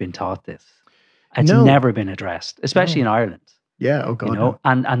never been taught this. It's No. never been addressed, especially No. in Ireland. Yeah. Oh God. No.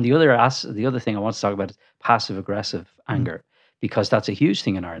 And the other thing I want to talk about is passive aggressive anger, because that's a huge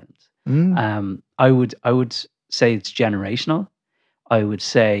thing in Ireland. Mm. I would say it's generational. I would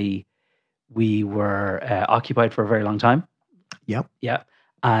say we were occupied for a very long time. Yep. Yeah,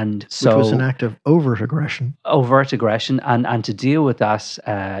 and Which so was an act of overt aggression. overt aggression, and to deal with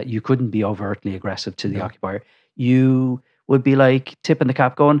that, you couldn't be overtly aggressive to the No. occupier. You would be like tipping the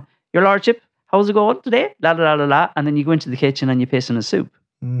cap, going, "Your lordship, how's it going today?" La la la la la, and then you go into the kitchen and you piss in a soup.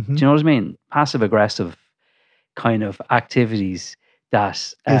 Mm-hmm. Do you know what I mean? Passive aggressive kind of activities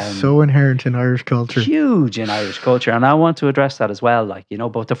that Is so inherent in Irish culture. huge in Irish culture, and I want to address that as well.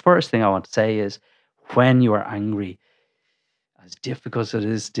 But the first thing I want to say is, when you are angry, as difficult as it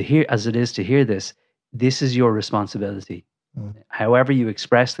is to hear this is your responsibility. Mm. However you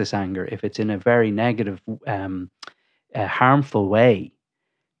express this anger, if it's in a very negative, harmful way,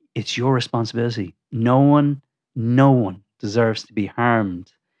 it's your responsibility. No one deserves to be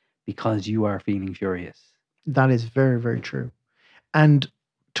harmed because you are feeling furious. That is very, very true. And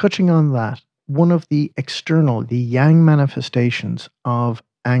touching on that, one of the yang manifestations of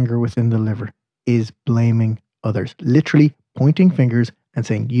anger within the liver is blaming others, literally pointing fingers and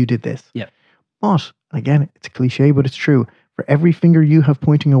saying, you did this. Yeah. But again, it's a cliche, but it's true. For every finger you have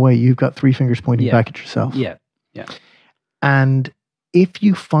pointing away, you've got 3 fingers pointing back at yourself. Yeah. Yeah. And if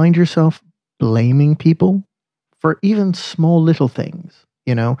you find yourself blaming people for even small little things,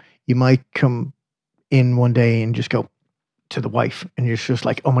 you might come in one day and just go to the wife and you're just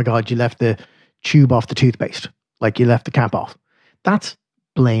like, oh my God, you left the tube off the toothpaste. Like you left the cap off. That's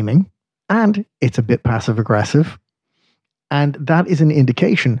blaming, and it's a bit passive aggressive. And that is an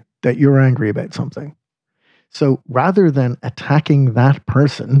indication that you're angry about something. So rather than attacking that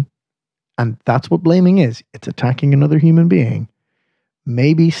person, and that's what blaming is, it's attacking another human being,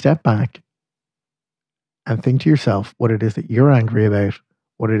 maybe step back and think to yourself what it is that you're angry about,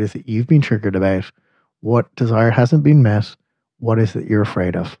 what it is that you've been triggered about, what desire hasn't been met, what is that you're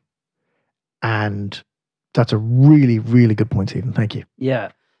afraid of. And that's a really, really good point, Stephen. Thank you.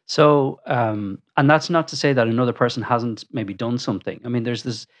 Yeah. So, and that's not to say that another person hasn't maybe done something. I mean,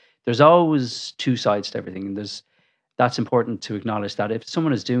 there's always two sides to everything. And that's important to acknowledge, that if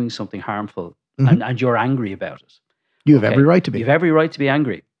someone is doing something harmful and you're angry about it, you have every right to be. You have every right to be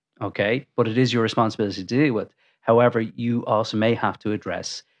angry. Okay. But it is your responsibility to deal with. However, you also may have to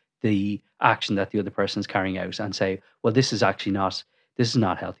address the action that the other person is carrying out and say, well, this is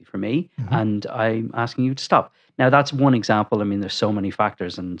not healthy for me. And I'm asking you to stop. Now, that's one example. I mean, there's so many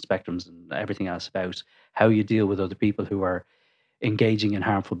factors and spectrums and everything else about how you deal with other people who are engaging in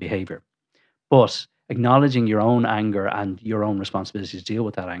harmful behavior. But acknowledging your own anger and your own responsibility to deal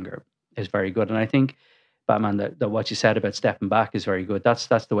with that anger is very good. And I think, Batman, that what you said about stepping back is very good. That's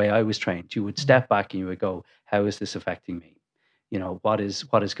the way I was trained. You would step back and you would go, how is this affecting me? What is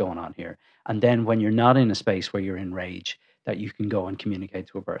going on here? And then when you're not in a space where you're in rage, that you can go and communicate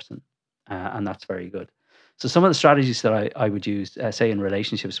to a person. And that's very good. So some of the strategies that I would use, say in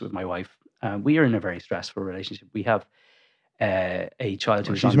relationships with my wife, we are in a very stressful relationship. We have a child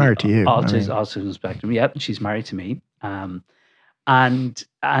Well, who's she's on the married to you. I mean, autism spectrum. Yep, she's married to me.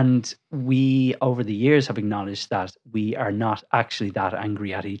 And we over the years have acknowledged that we are not actually that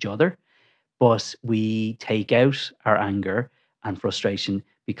angry at each other, but we take out our anger and frustration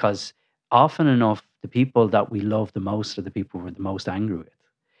because often enough the people that we love the most are the people we're the most angry with.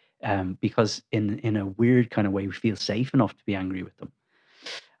 Because in a weird kind of way we feel safe enough to be angry with them.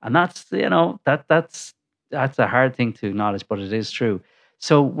 And that's, that's a hard thing to acknowledge, but it is true.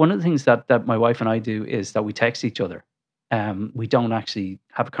 So one of the things that my wife and I do is that we text each other. We don't actually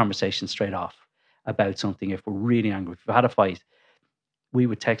have a conversation straight off about something. If we're really angry, if we've had a fight, we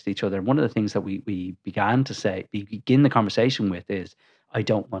would text each other. And one of the things that we begin the conversation with is, I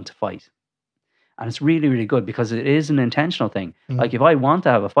don't want to fight. And it's really, really good because it is an intentional thing. Like if I want to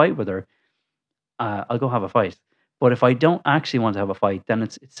have a fight with her, I'll go have a fight. But if I don't actually want to have a fight, then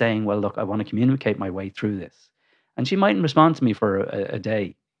it's saying, well, look, I want to communicate my way through this. And she mightn't respond to me for a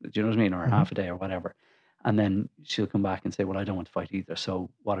day, do you know what I mean? Or half a day or whatever. And then she'll come back and say, well, I don't want to fight either.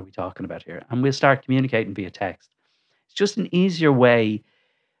 So what are we talking about here? And we'll start communicating via text. It's just an easier way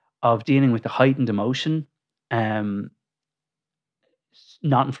of dealing with the heightened emotion,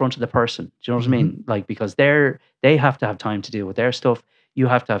 not in front of the person. Do you know what I mean? Like, because they have to have time to deal with their stuff. You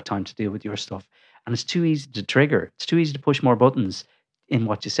have to have time to deal with your stuff. And it's too easy to trigger. It's too easy to push more buttons in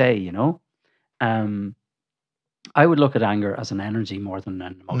what you say, you know? I would look at anger as an energy more than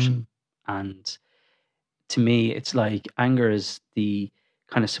an emotion. And to me, it's like anger is the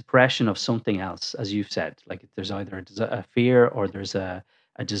kind of suppression of something else, as you've said. Like there's either a fear or there's a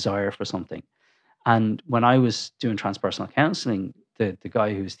desire for something. And when I was doing transpersonal counseling, the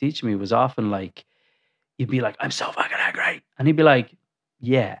guy who was teaching me was often like, you'd be like, I'm so fucking angry. And he'd be like,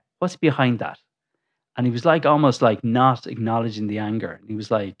 yeah, what's behind that? And he was like, almost like not acknowledging the anger. And he was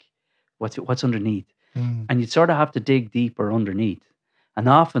like, what's underneath? And you'd sort of have to dig deeper underneath. And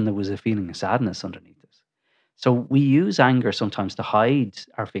often there was a feeling of sadness underneath it. So we use anger sometimes to hide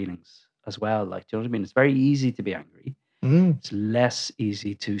our feelings as well. Like, do you know what I mean? It's very easy to be angry. It's less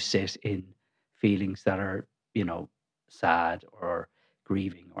easy to sit in feelings that are, sad or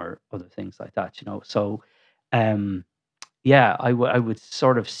grieving or other things like that, So, yeah, I would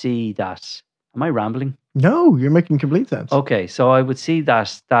sort of see that. Am I rambling? No, you're making complete sense. Okay, so I would see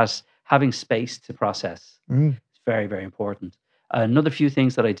that having space to process is very, very important. Another few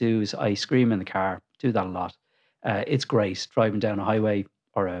things that I do is I scream in the car. Do that a lot. It's great driving down a highway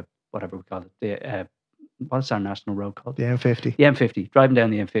or a whatever we call it. What's our national road called? The M50. The M50. Driving down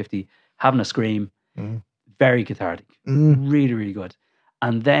the M50, having a scream, very cathartic. Really, really good.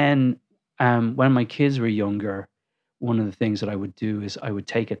 And then when my kids were younger, one of the things that I would do is I would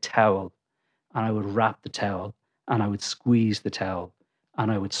take a towel and I would wrap the towel and I would squeeze the towel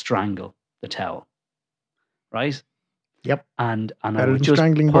and I would strangle the towel. Right? Yep. And I Better would than just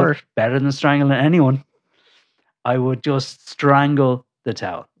strangling Bart. better than strangling anyone. I would just strangle the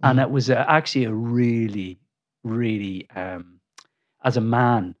towel. And it was actually a really, really, as a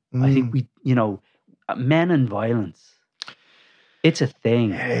man, I think men and violence, it's a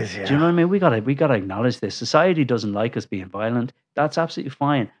thing. It is, yeah. Do you know what I mean? We gotta acknowledge this. Society doesn't like us being violent. That's absolutely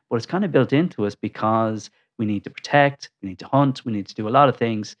fine. But it's kind of built into us because we need to protect, we need to hunt, we need to do a lot of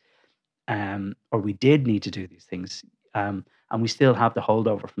things. Or we did need to do these things. And we still have the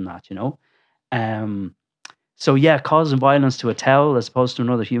holdover from that, So yeah, causing violence to a towel as opposed to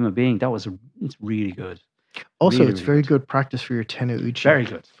another human being, it's really good. Also, really, it's really very good practice for your tenouchi. Very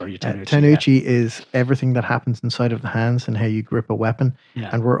good for your tenouchi. Tenouchi is everything that happens inside of the hands and how you grip a weapon. Yeah.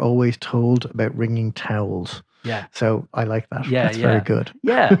 And we're always told about wringing towels. Yeah. So I like that. Yeah, That's very good.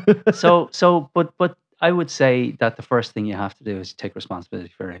 Yeah. But I would say that the first thing you have to do is take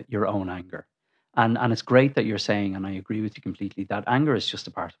responsibility for your own anger. And it's great that you're saying, and I agree with you completely, that anger is just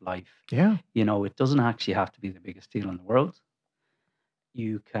a part of life. Yeah. It doesn't actually have to be the biggest deal in the world.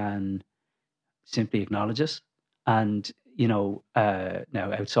 You can simply acknowledge it. And, now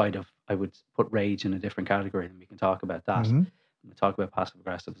outside of, I would put rage in a different category, and we can talk about that. We'll talk about passive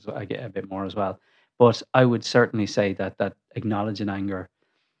aggressive as well. I get a bit more as well. But I would certainly say that acknowledging anger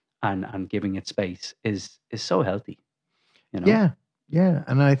and giving it space is so healthy. Yeah. Yeah.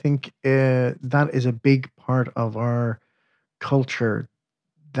 And I think that is a big part of our culture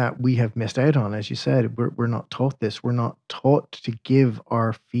that we have missed out on. As you said, we're not taught this. We're not taught to give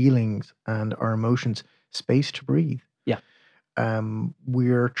our feelings and our emotions space to breathe. Yeah.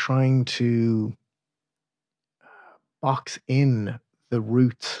 We're trying to box in the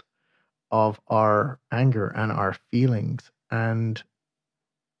roots of our anger and our feelings. And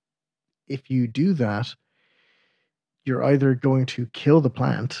if you do that, you're either going to kill the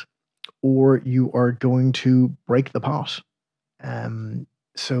plant or you are going to break the pot.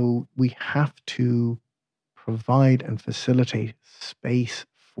 So we have to provide and facilitate space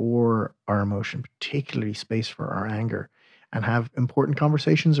for our emotion, particularly space for our anger, and have important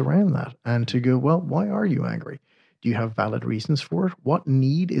conversations around that. And to go, well, why are you angry? Do you have valid reasons for it? What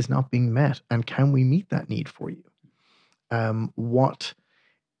need is not being met? And can we meet that need for you? What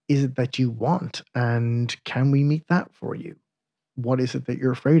is it that you want? And can we meet that for you? What is it that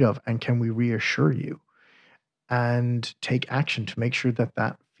you're afraid of? And can we reassure you? And take action to make sure that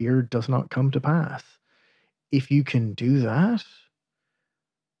that fear does not come to pass. If you can do that,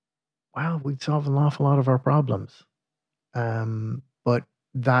 wow, we'd solve an awful lot of our problems. But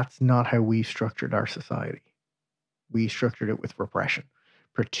that's not how we structured our society. We structured it with repression,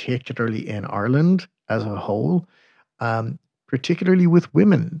 particularly in Ireland as a whole, particularly with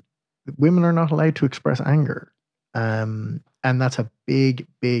women. Women are not allowed to express anger. And that's a big,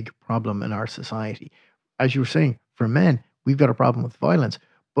 big problem in our society. As you were saying, for men, we've got a problem with violence,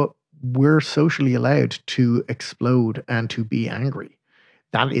 but we're socially allowed to explode and to be angry.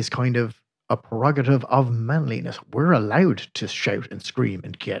 That is kind of a prerogative of manliness. We're allowed to shout and scream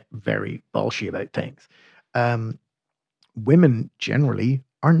and get very bolshy about things. Women generally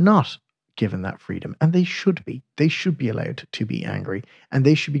are not given that freedom, and they should be. They should be allowed to be angry, and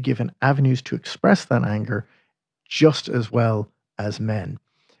they should be given avenues to express that anger just as well as men.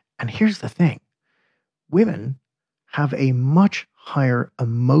 And here's the thing. Women have a much higher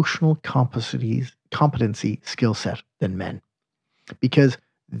emotional competency skill set than men, because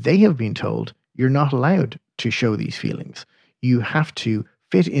they have been told you're not allowed to show these feelings. You have to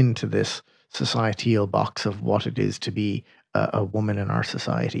fit into this societal box of what it is to be a woman in our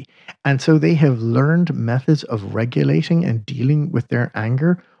society. And so they have learned methods of regulating and dealing with their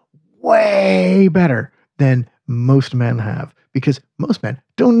anger way better than most men have, because most men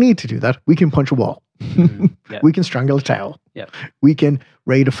don't need to do that. We can punch a wall. Yeah. We can strangle a towel. Yeah. We can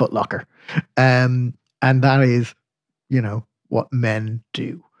raid a footlocker. And that is, what men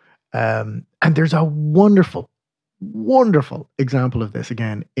do. And there's a wonderful, wonderful example of this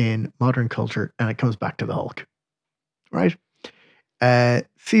again in modern culture, and it comes back to the Hulk, right?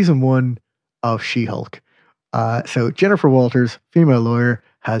 Season 1 of She-Hulk. So Jennifer Walters, female lawyer,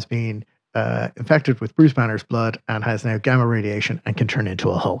 has been infected with Bruce Banner's blood and has now gamma radiation and can turn into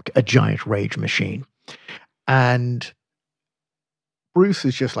a Hulk, a giant rage machine. And Bruce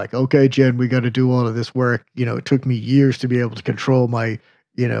is just like, okay, Jen, we got to do all of this work. It took me years to be able to control my,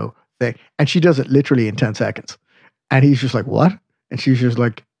 thing. And she does it literally in 10 seconds. And he's just like, what? And she's just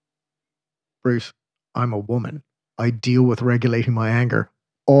like, Bruce, I'm a woman. I deal with regulating my anger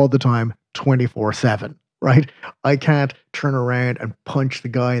all the time, 24/7, right? I can't turn around and punch the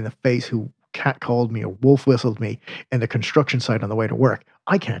guy in the face who catcalled me or wolf whistled me in the construction site on the way to work.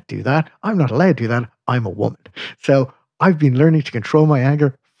 I can't do that. I'm not allowed to do that. I'm a woman. So I've been learning to control my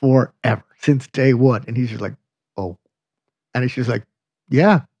anger forever, since day one. And he's just like, oh. And it's just like,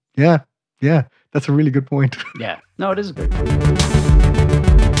 yeah. That's a really good point. Yeah. No, it is a good point.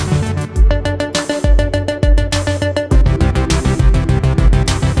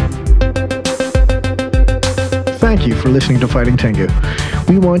 Thank you for listening to Fighting Tengu.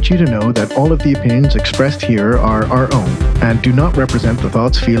 We want you to know that all of the opinions expressed here are our own and do not represent the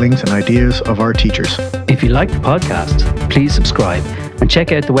thoughts, feelings, and ideas of our teachers. If you like the podcast, please subscribe and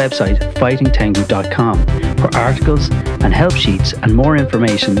check out the website fightingtengu.com for articles and help sheets and more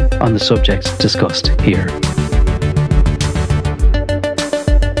information on the subjects discussed here.